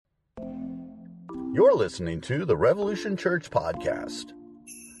You're listening to the Revolution Church podcast.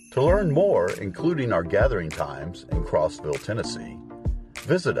 To learn more, including our gathering times in Crossville, Tennessee,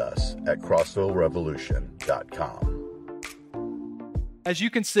 visit us at crossvillerevolution.com. As you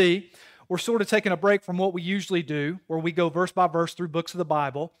can see, we're sort of taking a break from what we usually do, where we go verse by verse through books of the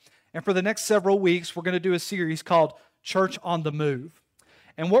Bible. And for the next several weeks, we're going to do a series called Church on the Move.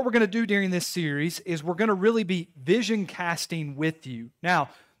 And what we're going to do during this series is we're going to really be vision casting with you. Now,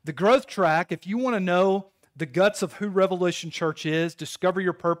 the growth track, if you want to know the guts of who Revolution Church is, discover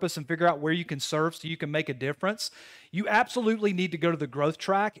your purpose, and figure out where you can serve so you can make a difference, you absolutely need to go to the growth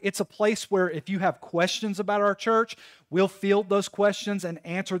track. It's a place where if you have questions about our church, we'll field those questions and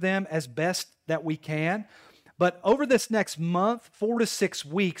answer them as best that we can. But over this next month, 4 to 6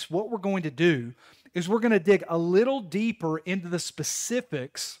 weeks, what we're going to do is we're going to dig a little deeper into the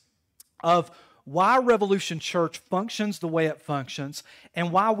specifics of why Revolution Church functions the way it functions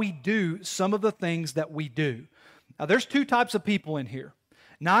and why we do some of the things that we do. Now, there's two types of people in here.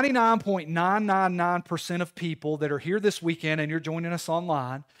 99.999% of people that are here this weekend and you're joining us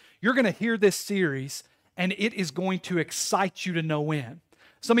online, you're going to hear this series and it is going to excite you to no end.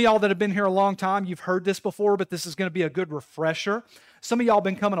 Some of y'all that have been here a long time, you've heard this before, but this is going to be a good refresher. Some of y'all have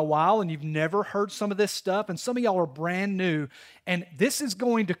been coming a while and you've never heard some of this stuff, and some of y'all are brand new, and this is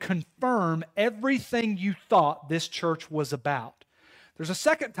going to confirm everything you thought this church was about. There's a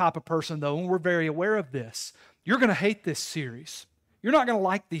second type of person, though, and we're very aware of this. You're going to hate this series. You're not going to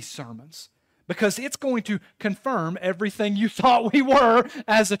like these sermons because it's going to confirm everything you thought we were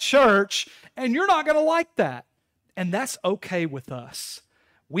as a church, and you're not going to like that, and that's okay with us.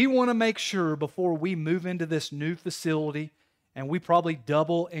 We want to make sure before we move into this new facility, and we probably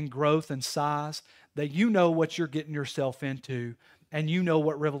double in growth and size, that you know what you're getting yourself into, and you know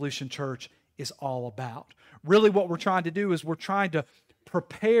what Revolution Church is all about. Really what we're trying to do is we're trying to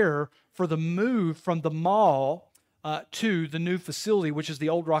prepare for the move from the mall to the new facility, which is the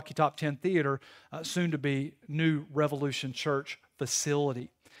old Rocky Top 10 Theater, soon to be new Revolution Church facility.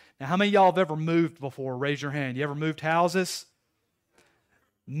 Now, how many of y'all have ever moved before? Raise your hand. You ever moved houses?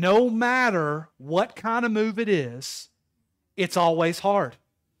 No matter what kind of move it is, it's always hard.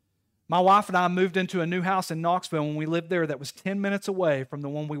 My wife and I moved into a new house in Knoxville when we lived there that was 10 minutes away from the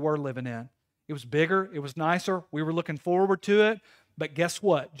one we were living in. It was bigger, it was nicer, we were looking forward to it, but guess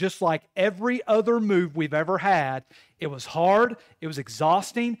what? Just like every other move we've ever had, it was hard, it was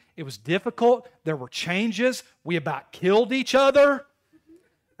exhausting, it was difficult, there were changes, we about killed each other.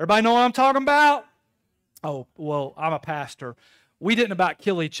 Everybody know what I'm talking about? Oh, well, I'm a pastor. We didn't about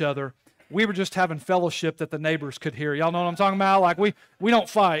kill each other. We were just having fellowship that the neighbors could hear. Y'all know what I'm talking about? Like we don't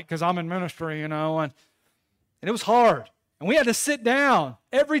fight because I'm in ministry, and it was hard. And we had to sit down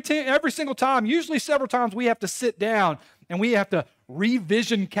every single time. Usually several times we have to sit down and we have to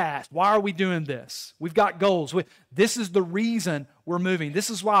revision cast. Why are we doing this? We've got goals. This is the reason we're moving.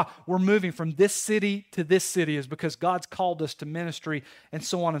 This is why we're moving from this city to this city, is because God's called us to ministry and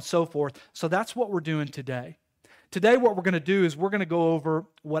so on and so forth. So that's what we're doing today. Today, what we're going to do is we're going to go over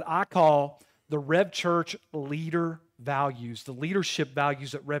what I call the RevChurch leader values, the leadership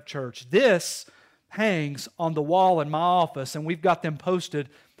values at RevChurch. This hangs on the wall in my office, and we've got them posted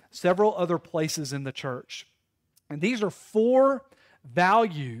several other places in the church. And these are 4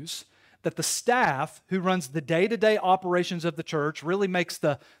 values that the staff who runs the day-to-day operations of the church really makes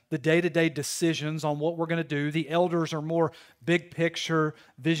the day-to-day decisions on what we're going to do. The elders are more big picture,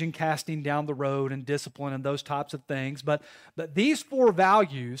 vision casting down the road and discipline and those types of things. But these 4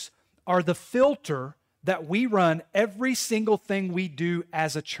 values are the filter that we run every single thing we do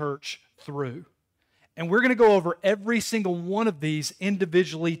as a church through. And we're going to go over every single one of these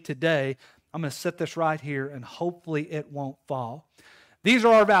individually today. I'm going to set this right here and hopefully it won't fall. These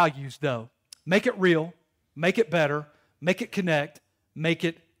are our values, though. Make it real, make it better, make it connect, make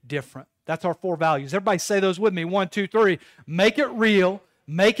it different. That's our 4 values. Everybody say those with me. 1, 2, 3. Make it real,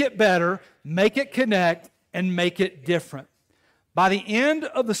 make it better, make it connect, and make it different. By the end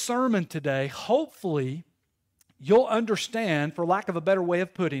of the sermon today, hopefully, you'll understand, for lack of a better way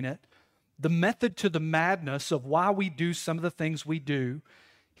of putting it, the method to the madness of why we do some of the things we do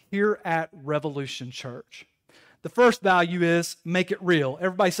here at Revolution Church. The first value is make it real.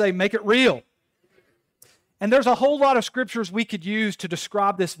 Everybody say, make it real. And there's a whole lot of scriptures we could use to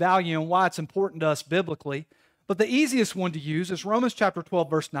describe this value and why it's important to us biblically. But the easiest one to use is Romans chapter 12,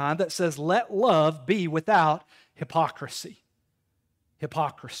 verse 9, that says, let love be without hypocrisy.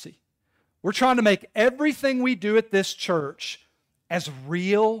 Hypocrisy. We're trying to make everything we do at this church as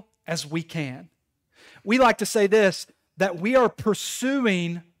real as we can. We like to say this, that we are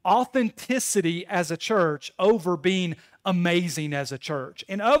pursuing authenticity as a church over being amazing as a church.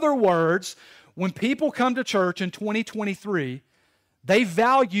 In other words, when people come to church in 2023, they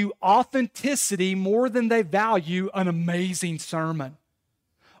value authenticity more than they value an amazing sermon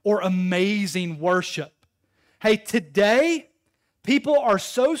or amazing worship. Hey, today, people are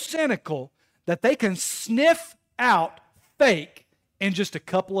so cynical that they can sniff out fake in just a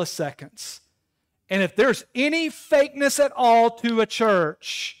couple of seconds. And if there's any fakeness at all to a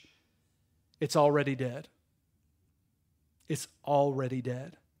church, it's already dead. It's already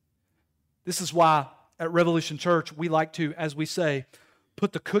dead. This is why at Revolution Church, we like to, as we say,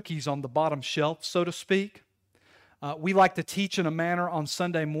 put the cookies on the bottom shelf, so to speak. We like to teach in a manner on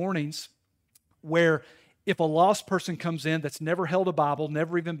Sunday mornings where if a lost person comes in that's never held a Bible,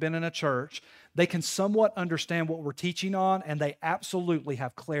 never even been in a church, they can somewhat understand what we're teaching on, and they absolutely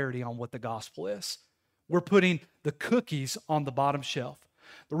have clarity on what the gospel is. We're putting the cookies on the bottom shelf.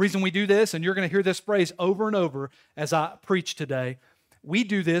 The reason we do this, and you're going to hear this phrase over and over as I preach today, we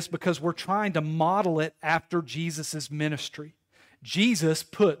do this because we're trying to model it after Jesus' ministry. Jesus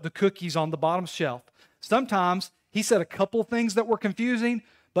put the cookies on the bottom shelf. Sometimes he said a couple things that were confusing,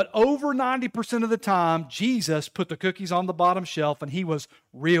 but over 90% of the time, Jesus put the cookies on the bottom shelf and he was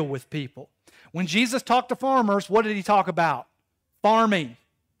real with people. When Jesus talked to farmers, what did he talk about? Farming.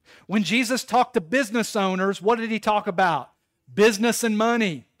 When Jesus talked to business owners, what did he talk about? Business and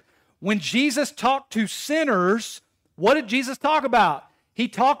money. When Jesus talked to sinners, what did Jesus talk about? He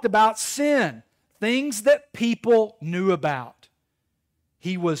talked about sin, things that people knew about.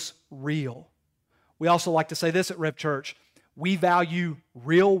 He was real. We also like to say this at RevChurch. We value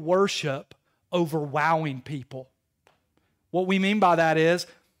real worship over wowing people. What we mean by that is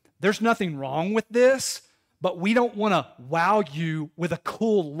there's nothing wrong with this, but we don't want to wow you with a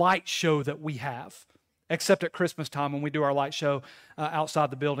cool light show that we have, except at Christmas time when we do our light show outside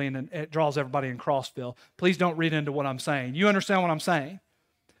the building and it draws everybody in Crossville. Please don't read into what I'm saying. You understand what I'm saying?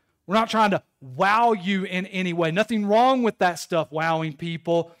 We're not trying to wow you in any way. Nothing wrong with that stuff, wowing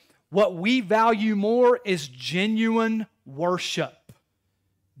people. What we value more is genuine worship.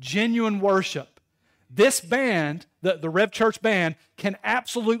 Genuine worship. This band, the RevChurch band, can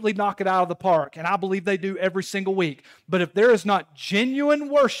absolutely knock it out of the park, and I believe they do every single week. But if there is not genuine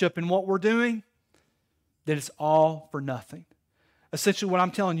worship in what we're doing, then it's all for nothing. Essentially, what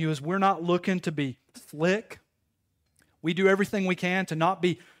I'm telling you is we're not looking to be slick. We do everything we can to not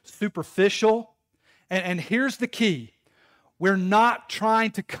be superficial. And here's the key. We're not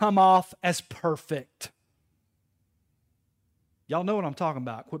trying to come off as perfect. Y'all know what I'm talking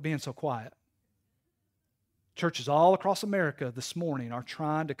about. Quit being so quiet. Churches all across America this morning are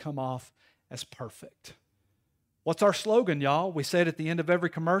trying to come off as perfect. What's our slogan, y'all? We say it at the end of every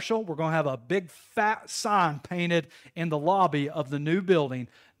commercial. We're going to have a big fat sign painted in the lobby of the new building.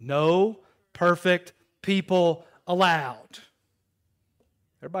 No perfect people allowed.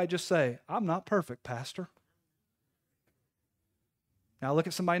 Everybody just say, I'm not perfect, Pastor. Now look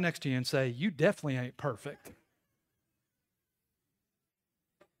at somebody next to you and say, you definitely ain't perfect.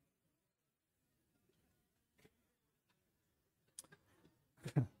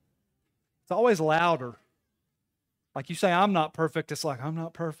 It's always louder. Like you say, I'm not perfect. It's like, I'm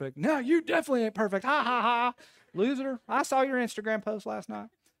not perfect. No, you definitely ain't perfect. Ha, ha, ha. Loser. I saw your Instagram post last night.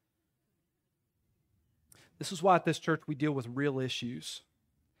 This is why at this church we deal with real issues.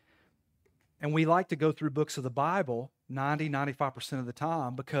 And we like to go through books of the Bible 95% of the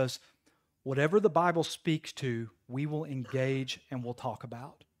time because whatever the Bible speaks to, we will engage and we'll talk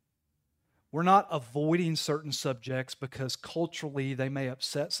about. We're not avoiding certain subjects because culturally they may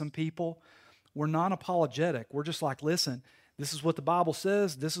upset some people. We're non-apologetic. We're just like, listen, this is what the Bible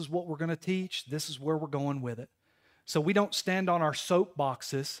says. This is what we're going to teach. This is where we're going with it. So we don't stand on our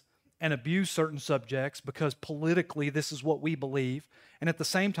soapboxes and abuse certain subjects because politically this is what we believe. And at the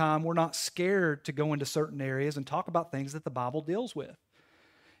same time, we're not scared to go into certain areas and talk about things that the Bible deals with.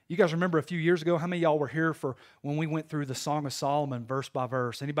 You guys remember a few years ago, how many of y'all were here for when we went through the Song of Solomon verse by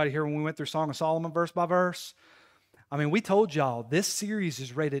verse? Anybody here when we went through Song of Solomon verse by verse? I mean, we told y'all this series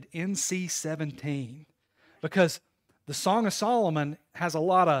is rated NC-17 because the Song of Solomon has a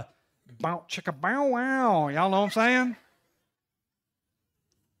lot of bow, chicka, bow, wow. Y'all know what I'm saying?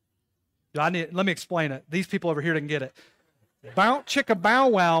 Let me explain it. These people over here didn't get it. Bow, chicka, bow,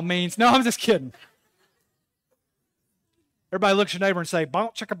 wow means, no, I'm just kidding. Everybody looks at your neighbor and say,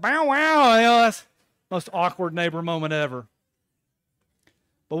 bow, chicka, bow, wow. You know, that's the most awkward neighbor moment ever.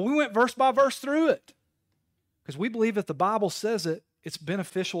 But we went verse by verse through it because we believe if the Bible says it, it's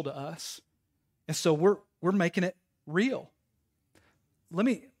beneficial to us. And so we're making it real. Let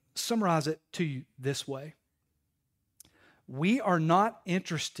me summarize it to you this way. we are not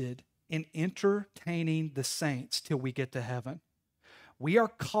interested in entertaining the saints till we get to heaven. We are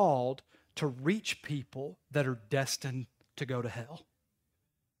called to reach people that are destined to go to hell.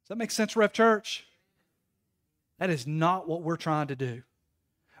 Does that make sense, RevChurch? That is not what we're trying to do.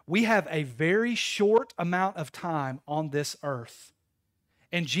 We have a very short amount of time on this earth.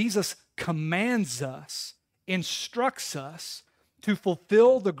 And Jesus commands us, instructs us to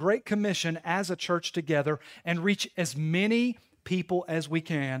fulfill the Great Commission as a church together and reach as many people as we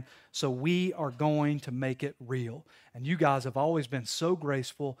can. So we are going to make it real. And you guys have always been so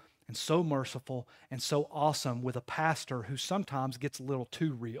graceful and so merciful and so awesome with a pastor who sometimes gets a little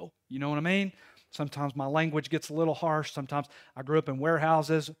too real. You know what I mean? Sometimes my language gets a little harsh. Sometimes I grew up in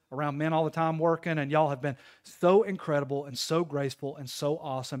warehouses around men all the time working, and y'all have been so incredible and so graceful and so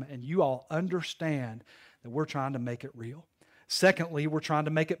awesome, and you all understand that we're trying to make it real. Secondly, we're trying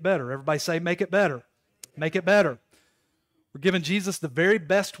to make it better. Everybody say, make it better. Make it better. We're giving Jesus the very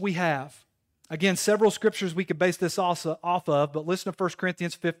best we have. Again, several scriptures we could base this also off of, but listen to 1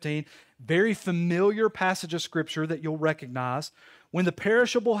 Corinthians 15, very familiar passage of scripture that you'll recognize. When the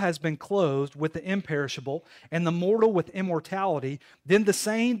perishable has been clothed with the imperishable, and the mortal with immortality, then the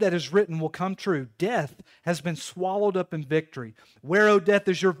saying that is written will come true. Death has been swallowed up in victory. Where, O death,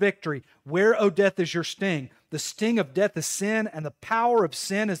 is your victory? Where, O death, is your sting? The sting of death is sin, and the power of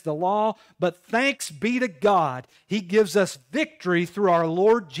sin is the law. But thanks be to God, He gives us victory through our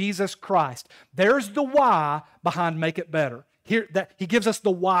Lord Jesus Christ. There's the why behind make it better. Here, that He gives us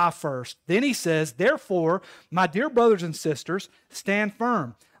the why first. Then He says, therefore, my dear brothers and sisters, stand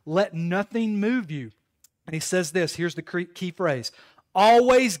firm. Let nothing move you. And He says this, here's the key phrase.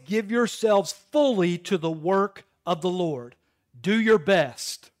 Always give yourselves fully to the work of the Lord. Do your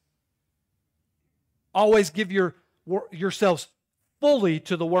best. Always give yourselves fully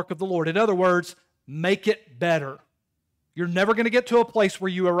to the work of the Lord. In other words, make it better. You're never going to get to a place where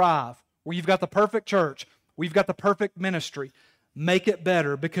you arrive, where you've got the perfect church, we've got the perfect ministry. Make it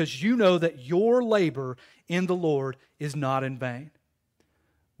better because you know that your labor in the Lord is not in vain.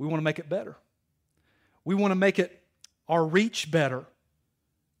 We want to make it better. We want to make it our reach better.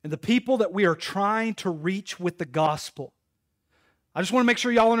 And the people that we are trying to reach with the gospel. I just want to make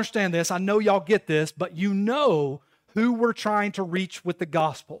sure y'all understand this. I know y'all get this, but you know who we're trying to reach with the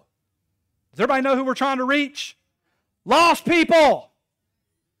gospel. Does everybody know who we're trying to reach? Lost people.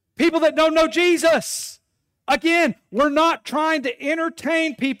 People that don't know Jesus. Again, we're not trying to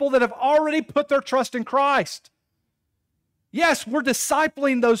entertain people that have already put their trust in Christ. Yes, we're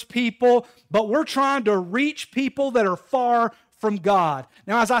discipling those people, but we're trying to reach people that are far from God.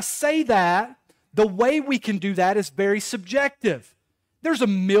 Now, as I say that, the way we can do that is very subjective. There's a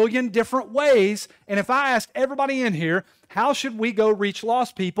million different ways, and if I ask everybody in here, how should we go reach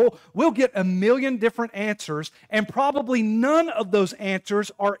lost people, we'll get a million different answers, and probably none of those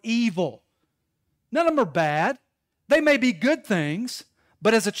answers are evil. None of them are bad. They may be good things,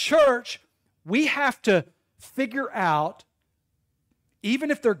 but as a church, we have to figure out,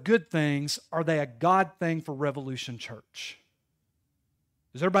 even if they're good things, are they a God thing for Revolution Church?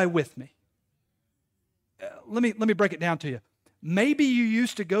 Is everybody with me? Let me break it down to you. Maybe you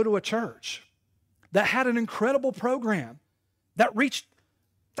used to go to a church that had an incredible program that reached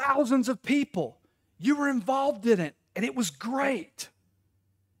thousands of people. You were involved in it, and it was great.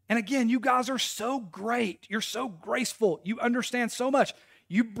 And again, you guys are so great. You're so graceful. You understand so much.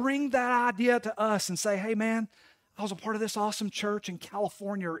 You bring that idea to us and say, hey, man, I was a part of this awesome church in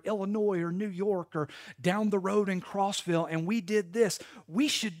California or Illinois or New York or down the road in Crossville, and we did this. We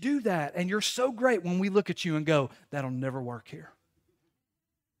should do that. And you're so great when we look at you and go, that'll never work here.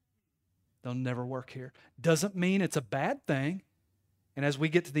 They'll never work here. Doesn't mean it's a bad thing. And as we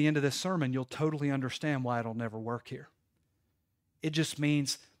get to the end of this sermon, you'll totally understand why it'll never work here. It just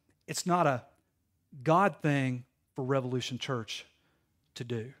means it's not a God thing for Revolution Church to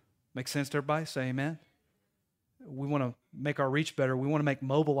do. Make sense to everybody? Say amen. We want to make our reach better. We want to make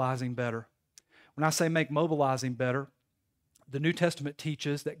mobilizing better. When I say make mobilizing better, the New Testament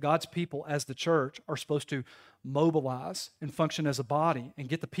teaches that God's people as the church are supposed to mobilize and function as a body and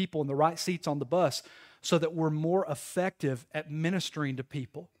get the people in the right seats on the bus so that we're more effective at ministering to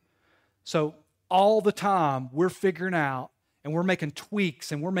people. So all the time we're figuring out and we're making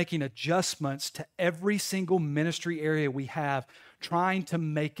tweaks and we're making adjustments to every single ministry area we have, trying to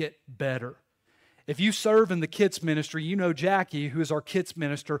make it better. If you serve in the kids ministry, you know Jackie, who is our kids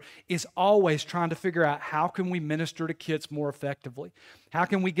minister, is always trying to figure out how can we minister to kids more effectively? How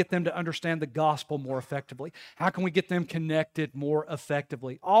can we get them to understand the gospel more effectively? How can we get them connected more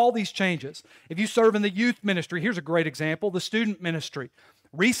effectively? All these changes. If you serve in the youth ministry, here's a great example, the student ministry.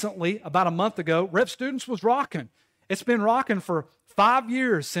 Recently, about a month ago, Rev Students was rocking. It's been rocking for 5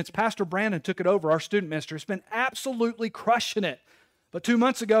 years since Pastor Brandon took it over, our student ministry. It's been absolutely crushing it. But 2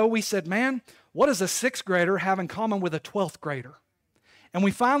 months ago, we said, man, what does a 6th grader have in common with a 12th grader? And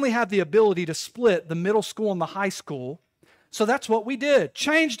we finally had the ability to split the middle school and the high school. So that's what we did.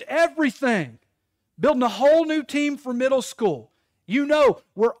 Changed everything. Building a whole new team for middle school. You know,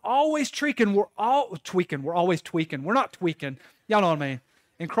 we're always tweaking. We're always tweaking. We're not tweaking. Y'all know what I mean.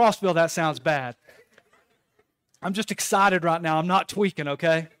 In Crossville, that sounds bad. I'm just excited right now. I'm not tweaking,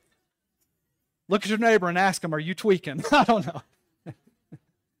 okay? Look at your neighbor and ask him, are you tweaking? I don't know.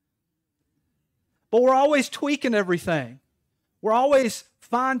 But we're always tweaking everything. We're always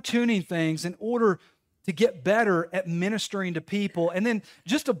fine-tuning things in order to get better at ministering to people. And then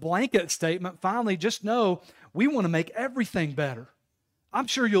just a blanket statement, finally, just know we want to make everything better. I'm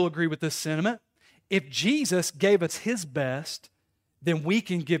sure you'll agree with this sentiment. If Jesus gave us his best, then we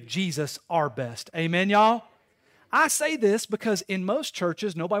can give Jesus our best. Amen, y'all? I say this because in most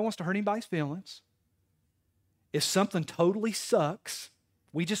churches, nobody wants to hurt anybody's feelings. If something totally sucks,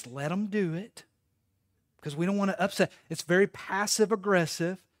 we just let them do it because we don't want to upset. It's very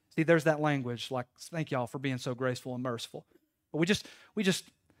passive-aggressive. See, there's that language, like, thank y'all for being so graceful and merciful. But we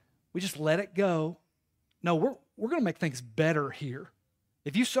just let it go. No, we're going to make things better here.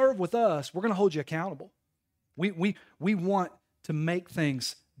 If you serve with us, we're going to hold you accountable. We want to make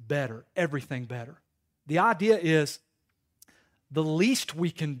things better, everything better. The idea is the least we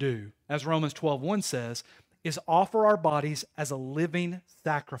can do, as Romans 12:1 says, is offer our bodies as a living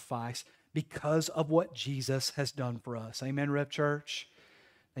sacrifice because of what Jesus has done for us. Amen, RevChurch?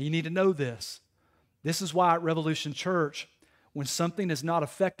 Now you need to know this. This is why at Revolution Church, when something is not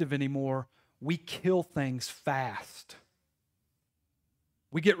effective anymore, we kill things fast.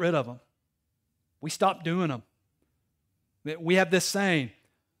 We get rid of them. We stop doing them. We have this saying,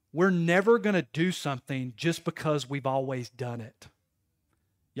 we're never going to do something just because we've always done it.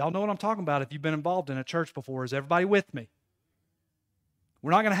 Y'all know what I'm talking about if you've been involved in a church before. Is everybody with me?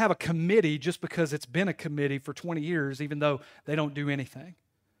 We're not going to have a committee just because it's been a committee for 20 years, even though they don't do anything.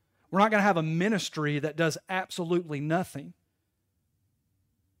 We're not going to have a ministry that does absolutely nothing.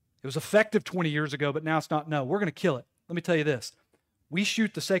 It was effective 20 years ago, but now it's not. No, we're going to kill it. Let me tell you this. We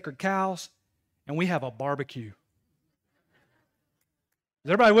shoot the sacred cows, and we have a barbecue. Is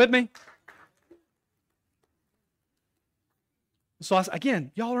everybody with me? So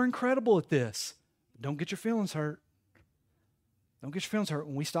again, y'all are incredible at this. Don't get your feelings hurt. Don't get your feelings hurt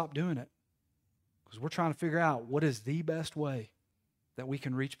when we stop doing it. Because we're trying to figure out what is the best way that we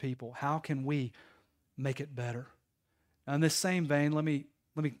can reach people. How can we make it better? Now, in this same vein, let me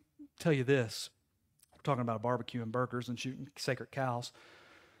tell you this. We're talking about a barbecue and burgers and shooting sacred cows.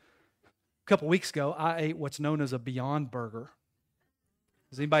 A couple weeks ago, I ate what's known as a Beyond Burger.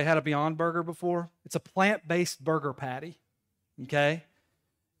 Has anybody had a Beyond Burger before? It's a plant-based burger patty, okay?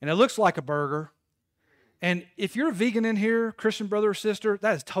 And it looks like a burger. And if you're a vegan in here, Christian brother or sister,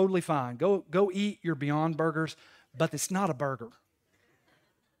 that is totally fine. Go eat your Beyond Burgers, but it's not a burger.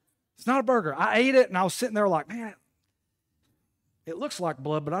 It's not a burger. I ate it, and I was sitting there like, man, it looks like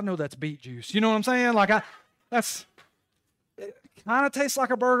blood, but I know that's beet juice. You know what I'm saying? It kind of tastes like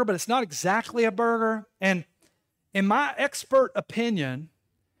a burger, but it's not exactly a burger. And in my expert opinion,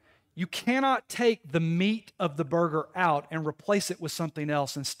 you cannot take the meat of the burger out and replace it with something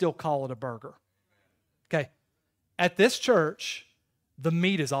else and still call it a burger. Okay, at this church, the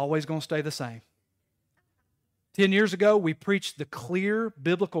meat is always going to stay the same. 10 years ago, we preached the clear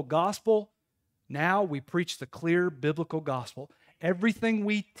biblical gospel. Now we preach the clear biblical gospel. Everything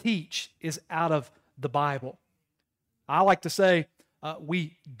we teach is out of the Bible. I like to say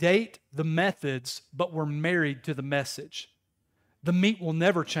we date the methods, but we're married to the message. The meat will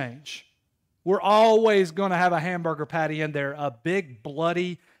never change. We're always going to have a hamburger patty in there, a big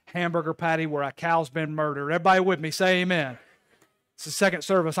bloody hamburger patty where a cow's been murdered. Everybody with me, say amen. It's the second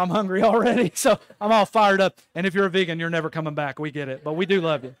service. I'm hungry already, so I'm all fired up. And if you're a vegan, you're never coming back. We get it, but we do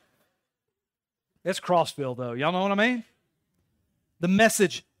love you. It's Crossville, though. Y'all know what I mean? The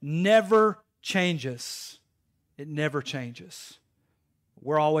message never changes. It never changes.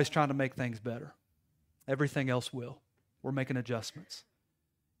 We're always trying to make things better. Everything else will. We're making adjustments.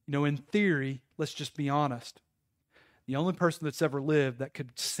 You know, in theory, let's just be honest. The only person that's ever lived that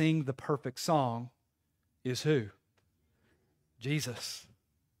could sing the perfect song is who? Jesus.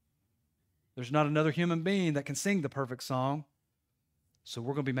 There's not another human being that can sing the perfect song, so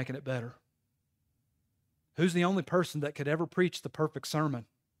we're going to be making it better. Who's the only person that could ever preach the perfect sermon?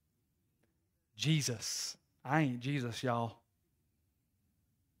 Jesus. I ain't Jesus, y'all.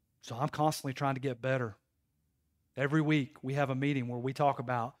 So I'm constantly trying to get better. Every week we have a meeting where we talk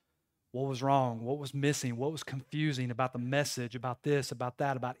about what was wrong, what was missing, what was confusing about the message, about this, about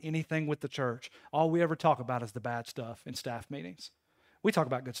that, about anything with the church. All we ever talk about is the bad stuff in staff meetings. We talk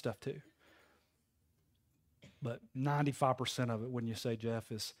about good stuff too. But 95% of it, wouldn't you say,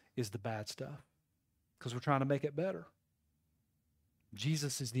 Jeff, is the bad stuff? Because we're trying to make it better.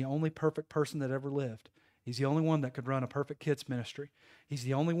 Jesus is the only perfect person that ever lived. He's the only one that could run a perfect kids ministry. He's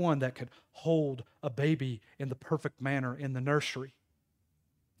the only one that could hold a baby in the perfect manner in the nursery.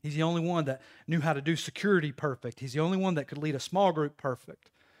 He's the only one that knew how to do security perfect. He's the only one that could lead a small group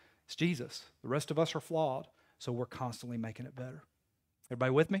perfect. It's Jesus. The rest of us are flawed, so we're constantly making it better.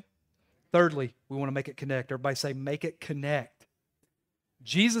 Everybody with me? Thirdly, we want to make it connect. Everybody say, make it connect.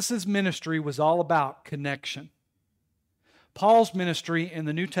 Jesus' ministry was all about connection. Paul's ministry in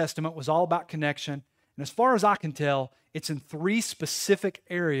the New Testament was all about connection. And as far as I can tell, it's in 3 specific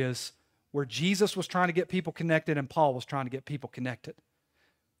areas where Jesus was trying to get people connected and Paul was trying to get people connected.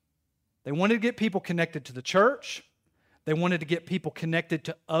 They wanted to get people connected to the church. They wanted to get people connected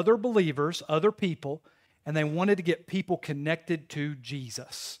to other believers, other people, and they wanted to get people connected to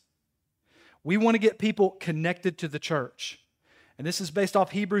Jesus. We want to get people connected to the church. And this is based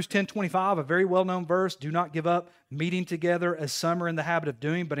off Hebrews 10:25, a very well-known verse. Do not give up meeting together as some are in the habit of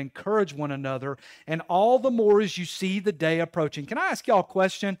doing, but encourage one another, and all the more as you see the day approaching. Can I ask y'all a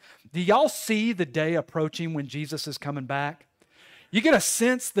question? Do y'all see the day approaching when Jesus is coming back? You get a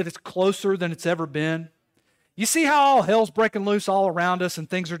sense that it's closer than it's ever been. You see how all hell's breaking loose all around us and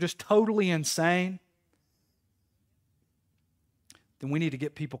things are just totally insane? Then we need to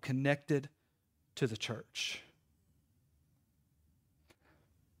get people connected to the church.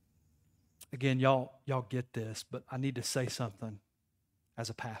 Again, y'all get this, but I need to say something as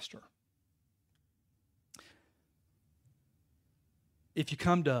a pastor. If you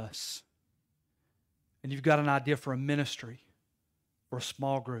come to us and you've got an idea for a ministry or a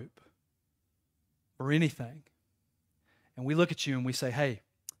small group or anything, and we look at you and we say, hey,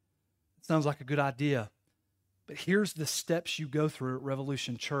 it sounds like a good idea, but here's the steps you go through at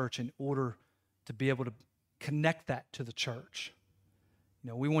Revolution Church in order to be able to connect that to the church. You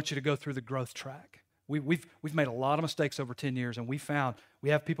know, we want you to go through the growth track. We've made a lot of mistakes over 10 years, and we found we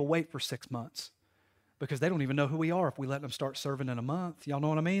have people wait for 6 months because they don't even know who we are if we let them start serving in a month. Y'all know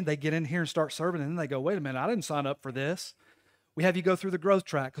what I mean? They get in here and start serving, and then they go, wait a minute, I didn't sign up for this. We have you go through the growth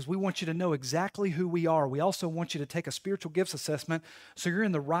track because we want you to know exactly who we are. We also want you to take a spiritual gifts assessment so you're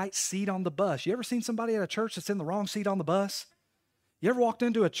in the right seat on the bus. You ever seen somebody at a church that's in the wrong seat on the bus? You ever walked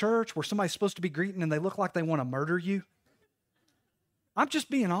into a church where somebody's supposed to be greeting and they look like they want to murder you? I'm just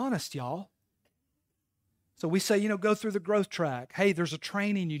being honest, y'all. So we say, go through the growth track. Hey, there's a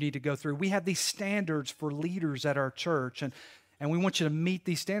training you need to go through. We have these standards for leaders at our church, and we want you to meet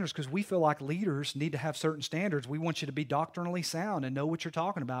these standards because we feel like leaders need to have certain standards. We want you to be doctrinally sound and know what you're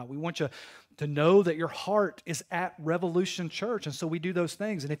talking about. We want you to know that your heart is at Revolution Church, and so we do those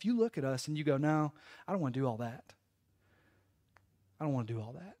things. And if you look at us and you go, no, I don't want to do all that. I don't want to do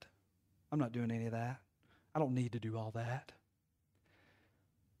all that. I'm not doing any of that. I don't need to do all that.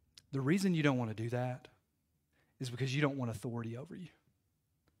 The reason you don't want to do that is because you don't want authority over you.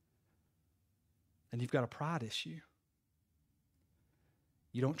 And you've got a pride issue.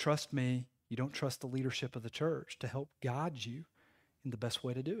 You don't trust me. You don't trust the leadership of the church to help guide you in the best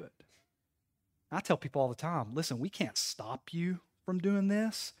way to do it. I tell people all the time, listen, we can't stop you from doing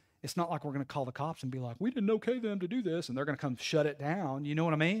this. It's not like we're going to call the cops and be like, we didn't okay them to do this, and they're going to come shut it down. You know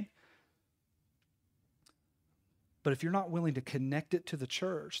what I mean? But if you're not willing to connect it to the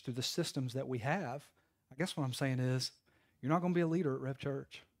church through the systems that we have, I guess what I'm saying is you're not going to be a leader at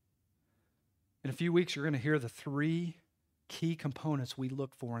RevChurch. In a few weeks, you're going to hear the 3 key components we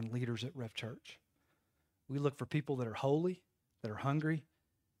look for in leaders at RevChurch. We look for people that are holy, that are hungry,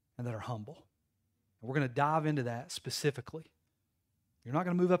 and that are humble. And we're going to dive into that specifically. You're not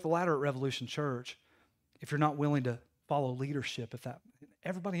going to move up the ladder at Revolution Church if you're not willing to follow leadership.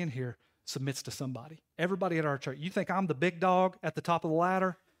 Everybody in here submits to somebody. Everybody at our church. You think I'm the big dog at the top of the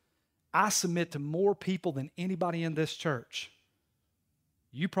ladder? I submit to more people than anybody in this church.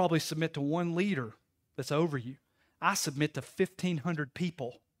 You probably submit to one leader that's over you. I submit to 1,500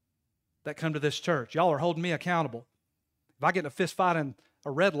 people that come to this church. Y'all are holding me accountable. If I get in a fist fight in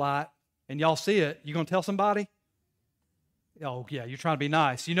a red light and y'all see it, you going to tell somebody? Oh, yeah, you're trying to be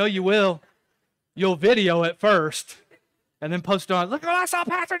nice. You know you will. You'll video it first and then post on, look what I saw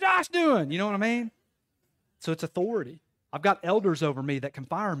Pastor Josh doing. You know what I mean? So it's authority. I've got elders over me that can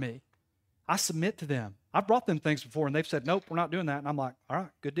fire me. I submit to them. I've brought them things before, and they've said, nope, we're not doing that. And I'm like, all right,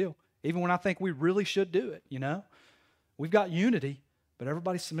 good deal. Even when I think we really should do it, We've got unity, but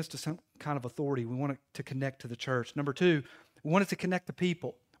everybody submits to some kind of authority. We want it to connect to the church. Number 2, we want it to connect the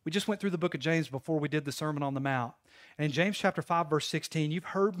people. We just went through the book of James before we did the Sermon on the Mount. And in James chapter 5, verse 16, you've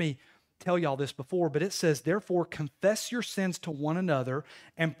heard me tell y'all this before, but it says, therefore confess your sins to one another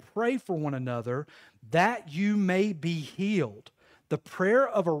and pray for one another that you may be healed. The prayer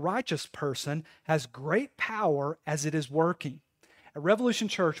of a righteous person has great power as it is working. At Revolution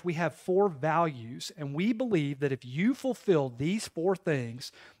Church, we have 4 values, and we believe that if you fulfill these 4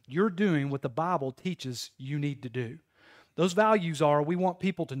 things, you're doing what the Bible teaches you need to do. Those values are, we want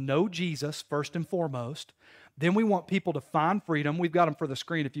people to know Jesus first and foremost. Then we want people to find freedom. We've got them for the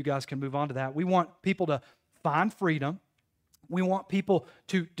screen if you guys can move on to that. We want people to find freedom. We want people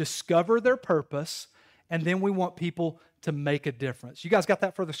to discover their purpose. And then we want people to make a difference. You guys got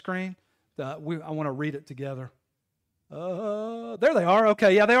that for the screen? I want to read it together. There they are.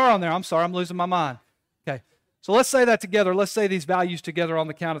 Okay, yeah, they are on there. I'm sorry, I'm losing my mind. Okay, so let's say that together. Let's say these values together on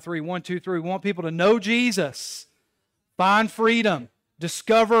the count of 3. 1, 2, 3. We want people to know Jesus, find freedom,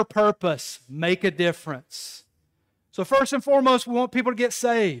 discover purpose, make a difference. So first and foremost, we want people to get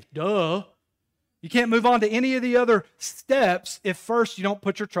saved. Duh. You can't move on to any of the other steps if first you don't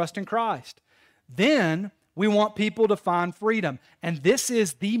put your trust in Christ. Then we want people to find freedom. And this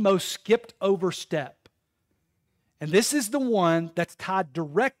is the most skipped over step. And this is the one that's tied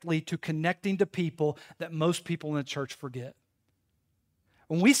directly to connecting to people that most people in the church forget.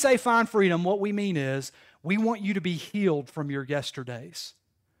 When we say find freedom, what we mean is we want you to be healed from your yesterdays.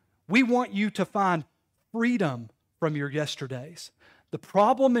 We want you to find freedom from your yesterdays. The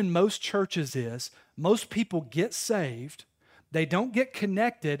problem in most churches is most people get saved, they don't get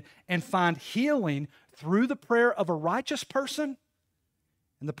connected and find healing through the prayer of a righteous person.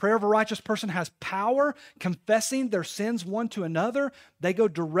 And the prayer of a righteous person has power, confessing their sins one to another. They go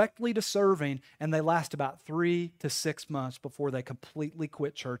directly to serving, and they last about 3 to 6 months before they completely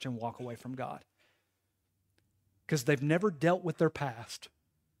quit church and walk away from God. Because they've never dealt with their past.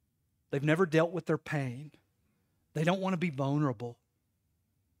 They've never dealt with their pain. They don't want to be vulnerable.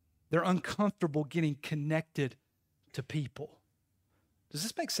 They're uncomfortable getting connected to people. Does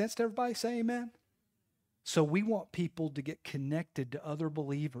this make sense to everybody? Say amen. So we want people to get connected to other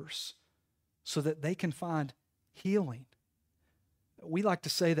believers so that they can find healing. We like to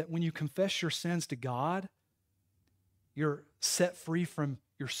say that when you confess your sins to God, you're set free from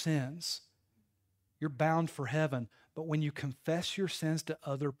your sins. You're bound for heaven. But when you confess your sins to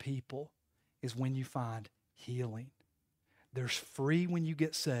other people is when you find healing. There's free when you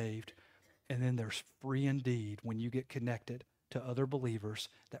get saved, and then there's free indeed when you get connected to other believers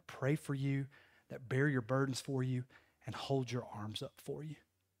that pray for you, that bear your burdens for you, and hold your arms up for you.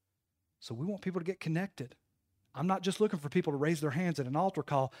 So we want people to get connected. I'm not just looking for people to raise their hands at an altar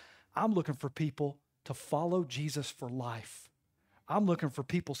call. I'm looking for people to follow Jesus for life. I'm looking for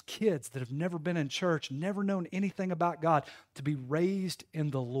people's kids that have never been in church, never known anything about God, to be raised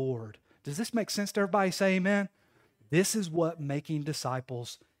in the Lord. Does this make sense to everybody? Say amen. This is what making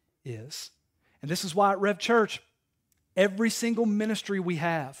disciples is. And this is why at RevChurch, every single ministry we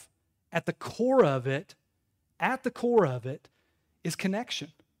have, at the core of it, is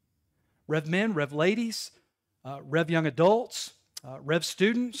connection. Rev men, Rev ladies, Rev young adults, Rev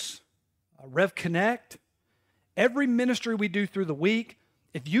students, Rev Connect. Every ministry we do through the week,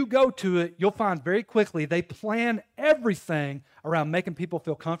 if you go to it, you'll find very quickly they plan everything around making people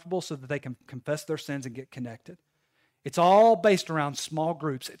feel comfortable so that they can confess their sins and get connected. It's all based around small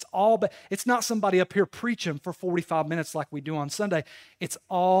groups. It's not somebody up here preaching for 45 minutes like we do on Sunday. It's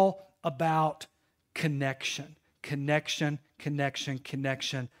all about connection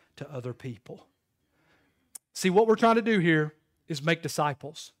to other people. See, what we're trying to do here is make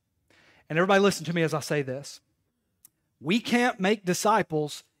disciples. And everybody listen to me as I say this. We can't make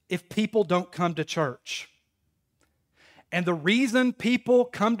disciples if people don't come to church. And the reason people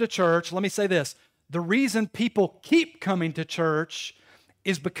come to church, let me say this, the reason people keep coming to church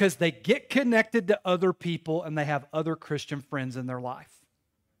is because they get connected to other people and they have other Christian friends in their life.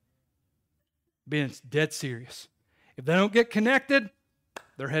 Being dead serious. If they don't get connected,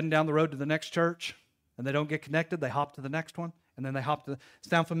 they're heading down the road to the next church, and they don't get connected, they hop to the next one, and then they hop to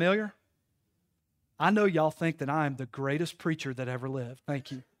sound familiar? I know y'all think that I am the greatest preacher that ever lived.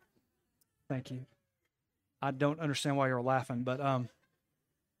 Thank you. Thank you. I don't understand why you're laughing, but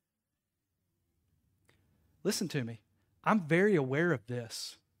listen to me. I'm very aware of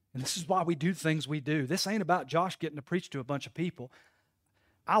this, and this is why we do things we do. This ain't about Josh getting to preach to a bunch of people.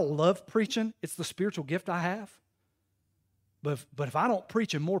 I love preaching. It's the spiritual gift I have. But if I don't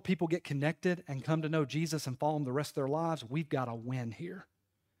preach and more people get connected and come to know Jesus and follow him the rest of their lives, we've got a win here.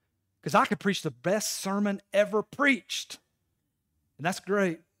 Because I could preach the best sermon ever preached. And that's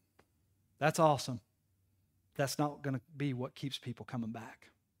great. That's awesome. That's not going to be what keeps people coming back.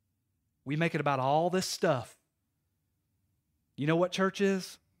 We make it about all this stuff. You know what church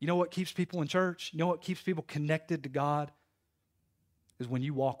is? You know what keeps people in church? You know what keeps people connected to God? Is when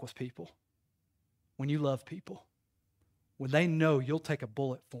you walk with people, when you love people, when they know you'll take a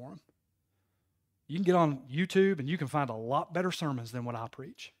bullet for them. You can get on YouTube and you can find a lot better sermons than what I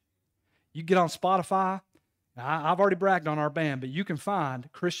preach. You get on Spotify. I've already bragged on our band, but you can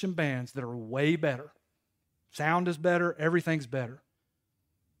find Christian bands that are way better. Sound is better. Everything's better.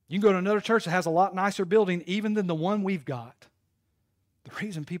 You can go to another church that has a lot nicer building even than the one we've got. The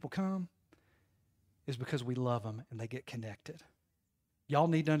reason people come is because we love them and they get connected. Y'all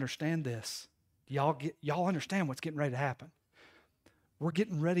need to understand this. Y'all understand what's getting ready to happen. We're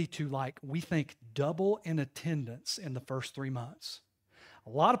getting ready to, we think, double in attendance in the first 3 months. A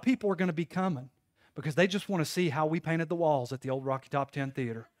lot of people are going to be coming because they just want to see how we painted the walls at the old Rocky Top 10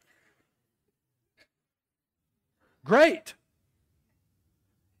 Theater. Great.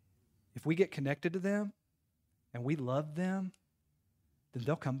 If we get connected to them and we love them, then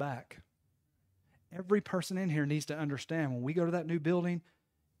they'll come back. Every person in here needs to understand when we go to that new building,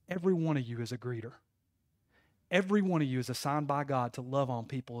 every one of you is a greeter. Every one of you is assigned by God to love on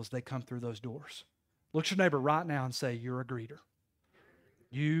people as they come through those doors. Look at your neighbor right now and say, you're a greeter.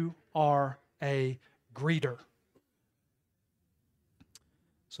 You are a greeter.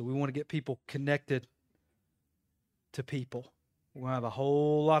 So we want to get people connected to people. We're going to have a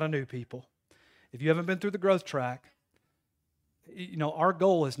whole lot of new people. If you haven't been through the growth track, our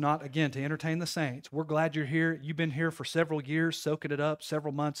goal is not, again, to entertain the saints. We're glad you're here. You've been here for several years, soaking it up,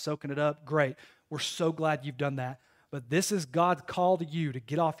 several months, soaking it up. Great. We're so glad you've done that. But this is God's call to you to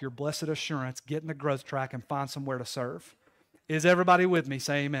get off your blessed assurance, get in the growth track, and find somewhere to serve. Is everybody with me?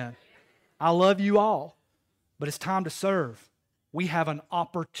 Say amen. I love you all, but it's time to serve. We have an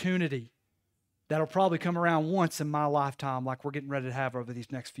opportunity that'll probably come around once in my lifetime like we're getting ready to have over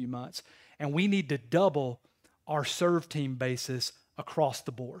these next few months. And we need to double our serve team basis across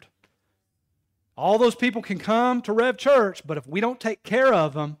the board. All those people can come to RevChurch, but if we don't take care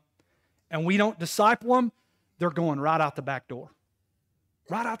of them and we don't disciple them, they're going right out the back door.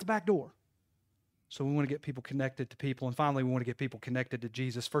 Right out the back door. So we want to get people connected to people. And finally, we want to get people connected to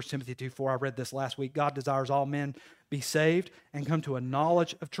Jesus. 1 Timothy 2:4, I read this last week. God desires all men be saved and come to a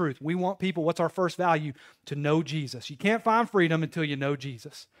knowledge of truth. We want people, what's our first value? To know Jesus. You can't find freedom until you know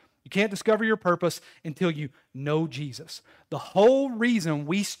Jesus. You can't discover your purpose until you know Jesus. The whole reason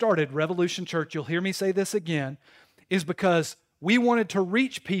we started Revolution Church, you'll hear me say this again, is because we wanted to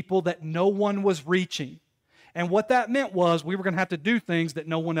reach people that no one was reaching. And what that meant was we were going to have to do things that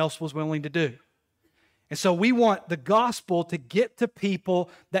no one else was willing to do. And so we want the gospel to get to people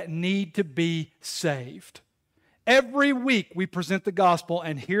that need to be saved. Every week we present the gospel,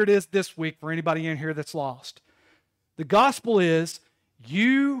 and here it is this week for anybody in here that's lost. The gospel is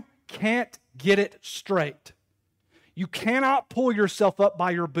you can't get it straight. You cannot pull yourself up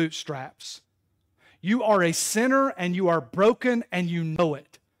by your bootstraps. You are a sinner and you are broken and you know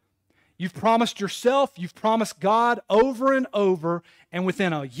it. You've promised yourself, you've promised God over and over, and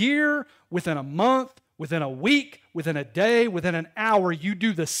within a year, within a month, within a week, within a day, within an hour, you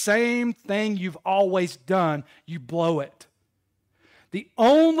do the same thing you've always done. You blow it. The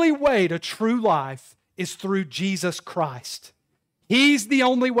only way to true life is through Jesus Christ. He's the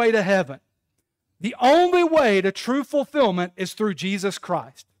only way to heaven. The only way to true fulfillment is through Jesus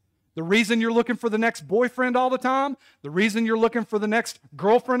Christ. The reason you're looking for the next boyfriend all the time, the reason you're looking for the next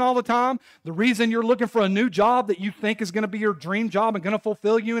girlfriend all the time, the reason you're looking for a new job that you think is going to be your dream job and going to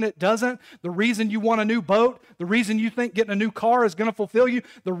fulfill you and it doesn't, the reason you want a new boat, the reason you think getting a new car is going to fulfill you,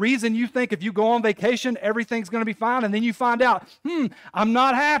 the reason you think if you go on vacation everything's going to be fine, and then you find out, I'm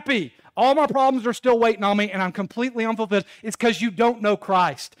not happy. All my problems are still waiting on me and I'm completely unfulfilled. It's because you don't know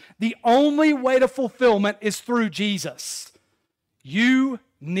Christ. The only way to fulfillment is through Jesus. You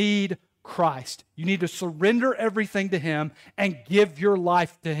need Christ. You need to surrender everything to Him and give your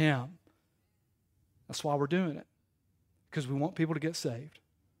life to Him. That's why we're doing it. Because we want people to get saved.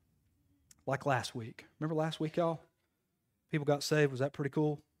 Like last week. Remember last week, y'all? People got saved. Was that pretty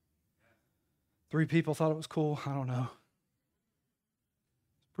cool? 3 people thought it was cool. I don't know.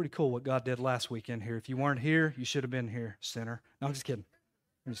 Pretty cool what God did last weekend here. If you weren't here, you should have been here, sinner. No, I'm just kidding.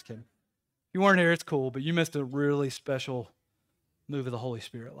 I'm just kidding. If you weren't here, it's cool, but you missed a really special move of the Holy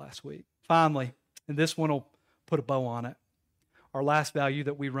Spirit last week. Finally, and this one will put a bow on it, our last value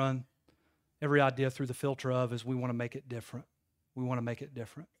that we run every idea through the filter of is we want to make it different. We want to make it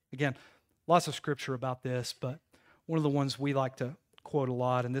different. Again, lots of scripture about this, but one of the ones we like to quote a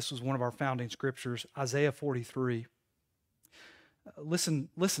lot, and this was one of our founding scriptures, Isaiah 43. Listen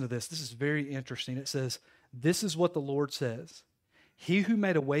to this. This is very interesting. It says, "This is what the Lord says. He who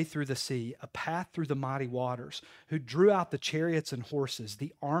made a way through the sea, a path through the mighty waters, who drew out the chariots and horses,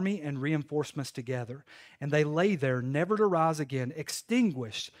 the army and reinforcements together, and they lay there never to rise again,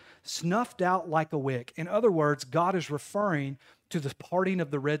 extinguished, snuffed out like a wick. In other words, God is referring to the parting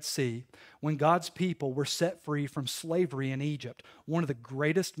of the Red Sea when God's people were set free from slavery in Egypt, one of the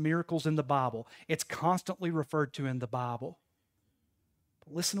greatest miracles in the Bible. It's constantly referred to in the Bible.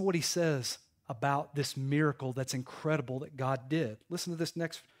 But listen to what he says about this miracle that's incredible that God did. Listen to this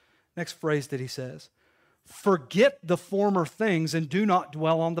next phrase that he says. Forget the former things and do not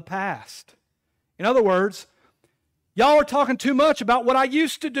dwell on the past. In other words, y'all are talking too much about what I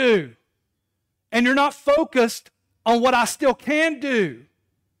used to do, and you're not focused on what I still can do.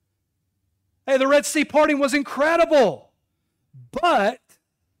 Hey, the Red Sea parting was incredible, but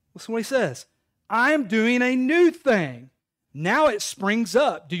listen to what he says. I am doing a new thing. Now it springs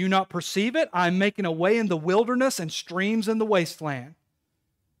up. Do you not perceive it? I'm making a way in the wilderness and streams in the wasteland.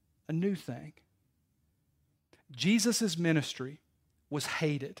 A new thing. Jesus' ministry was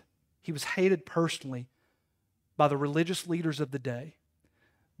hated. He was hated personally by the religious leaders of the day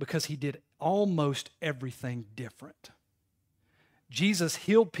because he did almost everything different. Jesus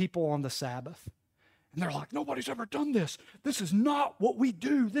healed people on the Sabbath. And they're like, nobody's ever done this. This is not what we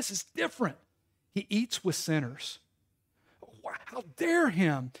do. This is different. He eats with sinners. How dare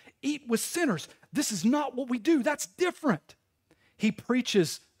him eat with sinners? This is not what we do. That's different. He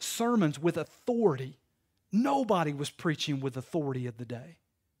preaches sermons with authority. Nobody was preaching with authority of the day.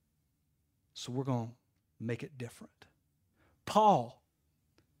 So we're going to make it different. Paul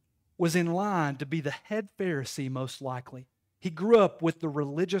was in line to be the head Pharisee, most likely. He grew up with the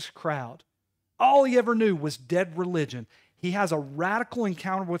religious crowd. All he ever knew was dead religion. He has a radical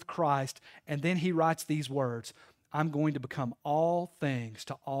encounter with Christ, and then he writes these words, I'm going to become all things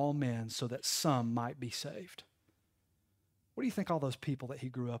to all men so that some might be saved. What do you think all those people that he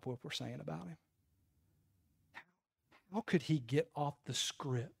grew up with were saying about him? How could he get off the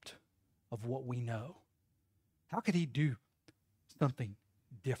script of what we know? How could he do something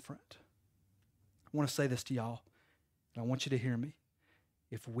different? I want to say this to y'all, and I want you to hear me.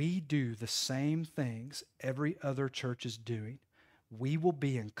 If we do the same things every other church is doing, we will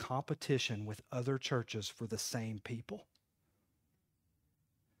be in competition with other churches for the same people.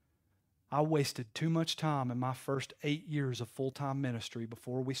 I wasted too much time in my first 8 years of full-time ministry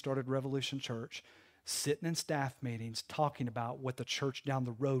before we started Revolution Church, sitting in staff meetings talking about what the church down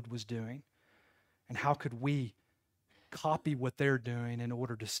the road was doing and how could we copy what they're doing in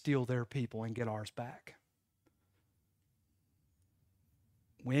order to steal their people and get ours back.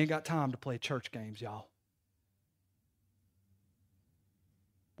 We ain't got time to play church games, y'all.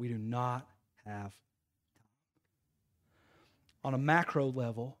 We do not have time. On a macro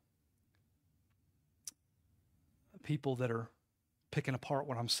level, people that are picking apart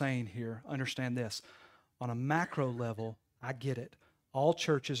what I'm saying here, understand this. On a macro level, I get it. All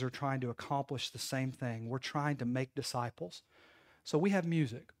churches are trying to accomplish the same thing. We're trying to make disciples. So we have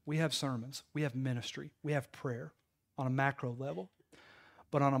music, we have sermons, we have ministry, we have prayer on a macro level.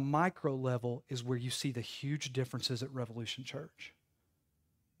 But on a micro level is where you see the huge differences at Revolution Church.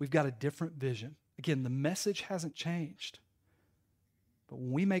 We've got a different vision. Again, the message hasn't changed. But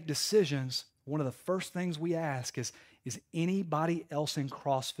when we make decisions, one of the first things we ask is anybody else in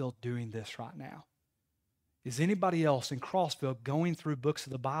Crossville doing this right now? Is anybody else in Crossville going through books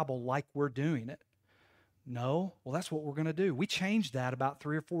of the Bible like we're doing it? No? Well, that's what we're going to do. We changed that about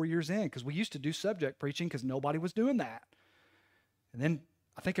 3 or 4 years in because we used to do subject preaching because nobody was doing that. And then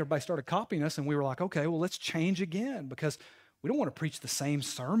I think everybody started copying us and we were like, okay, well, let's change again because we don't want to preach the same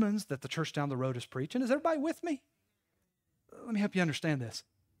sermons that the church down the road is preaching. Is everybody with me? Let me help you understand this.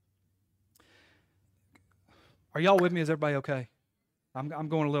 Are y'all with me? Is everybody okay? I'm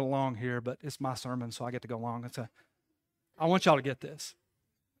going a little long here, but it's my sermon, so I get to go long. I want y'all to get this.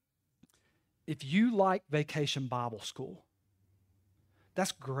 If you like Vacation Bible School,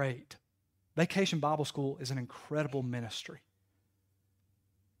 that's great. Vacation Bible School is an incredible ministry.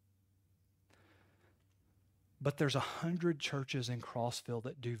 But there's 100 churches in Crossville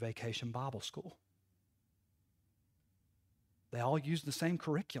that do Vacation Bible School. They all use the same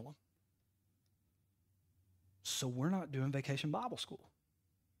curriculum. So we're not doing Vacation Bible School.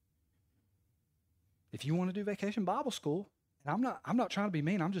 If you want to do Vacation Bible School, and I'm not trying to be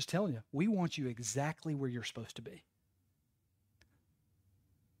mean, I'm just telling you, we want you exactly where you're supposed to be.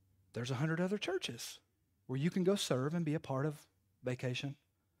 There's 100 other churches where you can go serve and be a part of Vacation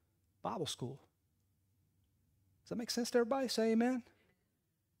Bible School. Does that make sense to everybody? Say amen.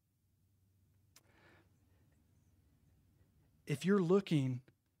 If you're looking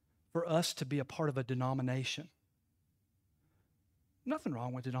for us to be a part of a denomination, Nothing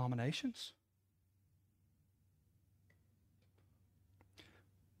wrong with denominations.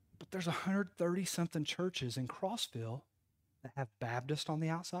 But there's 130-something churches in Crossville that have Baptist on the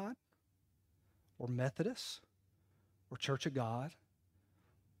outside, or Methodist, or Church of God.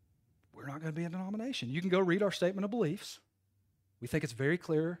 We're not going to be a denomination. You can go read our statement of beliefs. We think it's very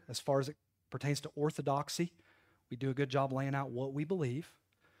clear as far as it pertains to orthodoxy. We do a good job laying out what we believe.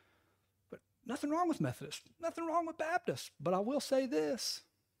 But nothing wrong with Methodist, nothing wrong with Baptist. But I will say this.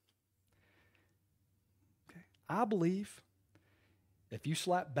 Okay, I believe if you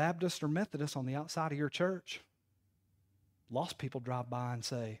slap Baptist or Methodist on the outside of your church, lost people drive by and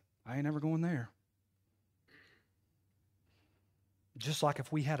say, I ain't ever going there. Just like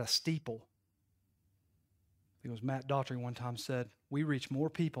if we had a steeple. I think it was Matt Daughtry one time said, we reach more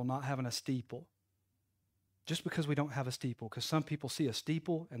people not having a steeple. Just because we don't have a steeple, because some people see a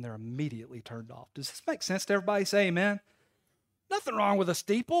steeple and they're immediately turned off. Does this make sense to everybody? Say amen. Nothing wrong with a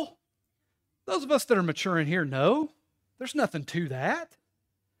steeple. Those of us that are maturing here know there's nothing to that.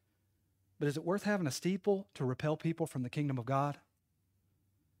 But is it worth having a steeple to repel people from the kingdom of God?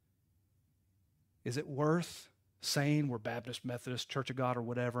 Is it worth saying we're Baptist, Methodist, Church of God, or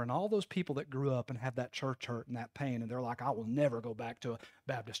whatever, and all those people that grew up and have that church hurt and that pain, and they're like, I will never go back to a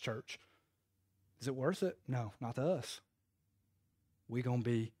Baptist church. Is it worth it? No, not to us. We're going to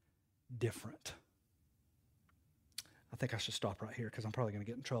be different. I think I should stop right here because I'm probably going to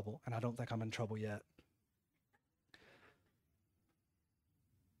get in trouble, and I don't think I'm in trouble yet.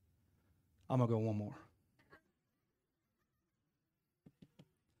 I'm going to go one more.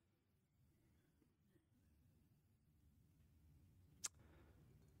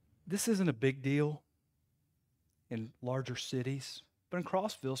 This isn't a big deal in larger cities, but in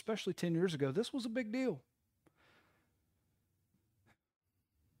Crossville, especially 10 years ago, this was a big deal.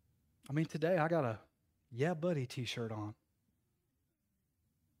 I mean, today I got a Yeah Buddy t-shirt on,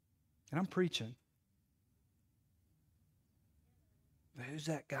 and I'm preaching. Who's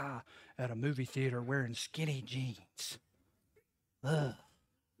that guy at a movie theater wearing skinny jeans? Ugh.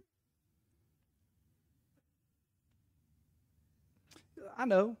 I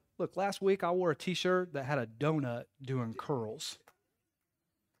know. Look, last week I wore a t-shirt that had a donut doing curls.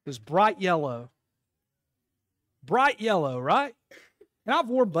 It was bright yellow. Bright yellow, right? And I've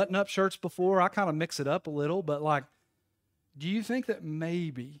worn button-up shirts before. I kind of mix it up a little, but like, do you think that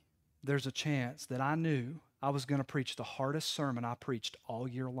maybe there's a chance that I knew I was going to preach the hardest sermon I preached all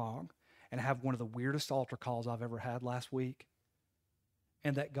year long and have one of the weirdest altar calls I've ever had last week,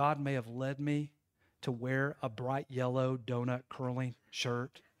 and that God may have led me to wear a bright yellow donut curling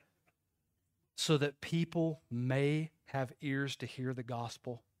shirt so that people may have ears to hear the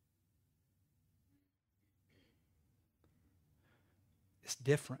gospel? It's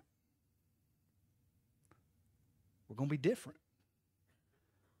different. We're going to be different.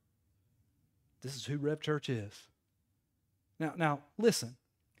 This is who RevChurch is. Now, listen.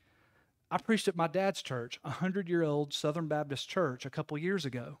 I preached at my dad's church, a 100-year-old Southern Baptist church, a couple years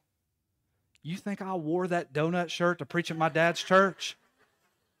ago. You think I wore that donut shirt to preach at my dad's church?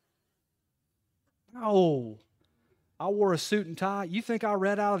 No. I wore a suit and tie. You think I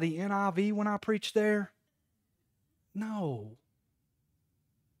read out of the NIV when I preached there? No.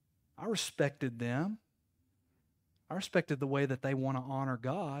 I respected them. I respected the way that they want to honor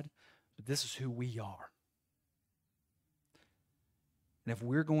God, but this is who we are. And if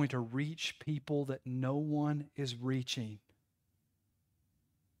we're going to reach people that no one is reaching,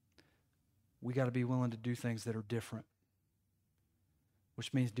 we got to be willing to do things that are different,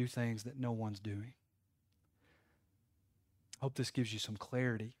 which means do things that no one's doing. I hope this gives you some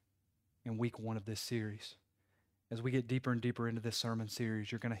clarity in week 1 of this series. As we get deeper and deeper into this sermon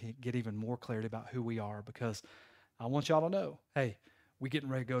series, you're going to get even more clarity about who we are, because I want y'all to know, hey, we're getting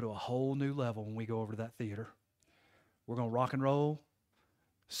ready to go to a whole new level when we go over to that theater. We're going to rock and roll,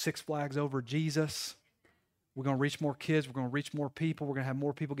 Six Flags over Jesus. We're going to reach more kids. We're going to reach more people. We're going to have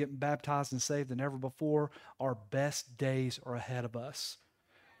more people getting baptized and saved than ever before. Our best days are ahead of us.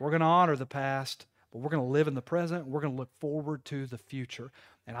 We're going to honor the past, but we're going to live in the present. We're going to look forward to the future.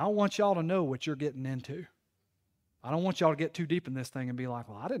 And I want y'all to know what you're getting into. I don't want y'all to get too deep in this thing and be like,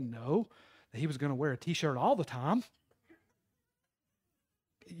 well, I didn't know that he was going to wear a t-shirt all the time.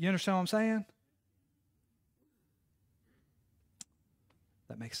 You understand what I'm saying?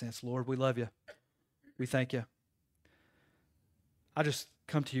 That makes sense. Lord, we love you. We thank you. I just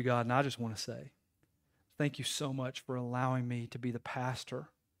come to you, God, and I just want to say, thank you so much for allowing me to be the pastor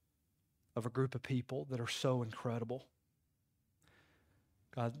of a group of people that are so incredible.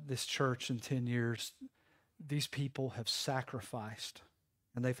 God, this church in 10 years, these people have sacrificed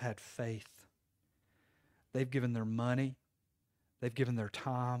and they've had faith. They've given their money. They've given their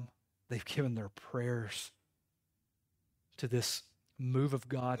time. They've given their prayers to this move of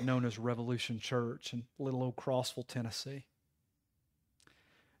God known as Revolution Church in little old Crossville, Tennessee.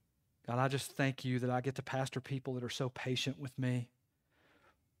 God, I just thank you that I get to pastor people that are so patient with me,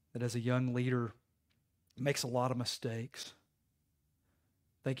 that as a young leader makes a lot of mistakes.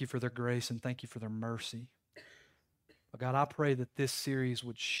 Thank you for their grace and thank you for their mercy. But God, I pray that this series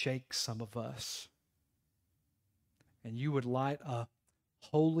would shake some of us, and you would light a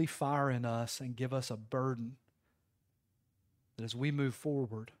holy fire in us and give us a burden that as we move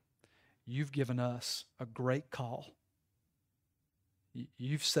forward, you've given us a great call.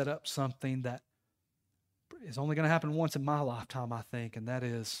 You've set up something that is only going to happen once in my lifetime, I think, and that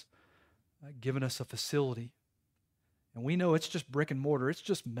is giving us a facility. And we know it's just brick and mortar. It's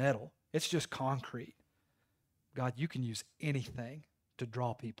just metal. It's just concrete. God, you can use anything to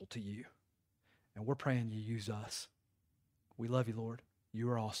draw people to you. And we're praying you use us. We love you, Lord. You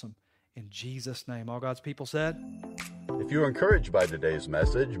are awesome. In Jesus' name, all God's people said. If you're encouraged by today's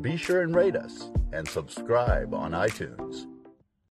message, be sure and rate us and subscribe on iTunes.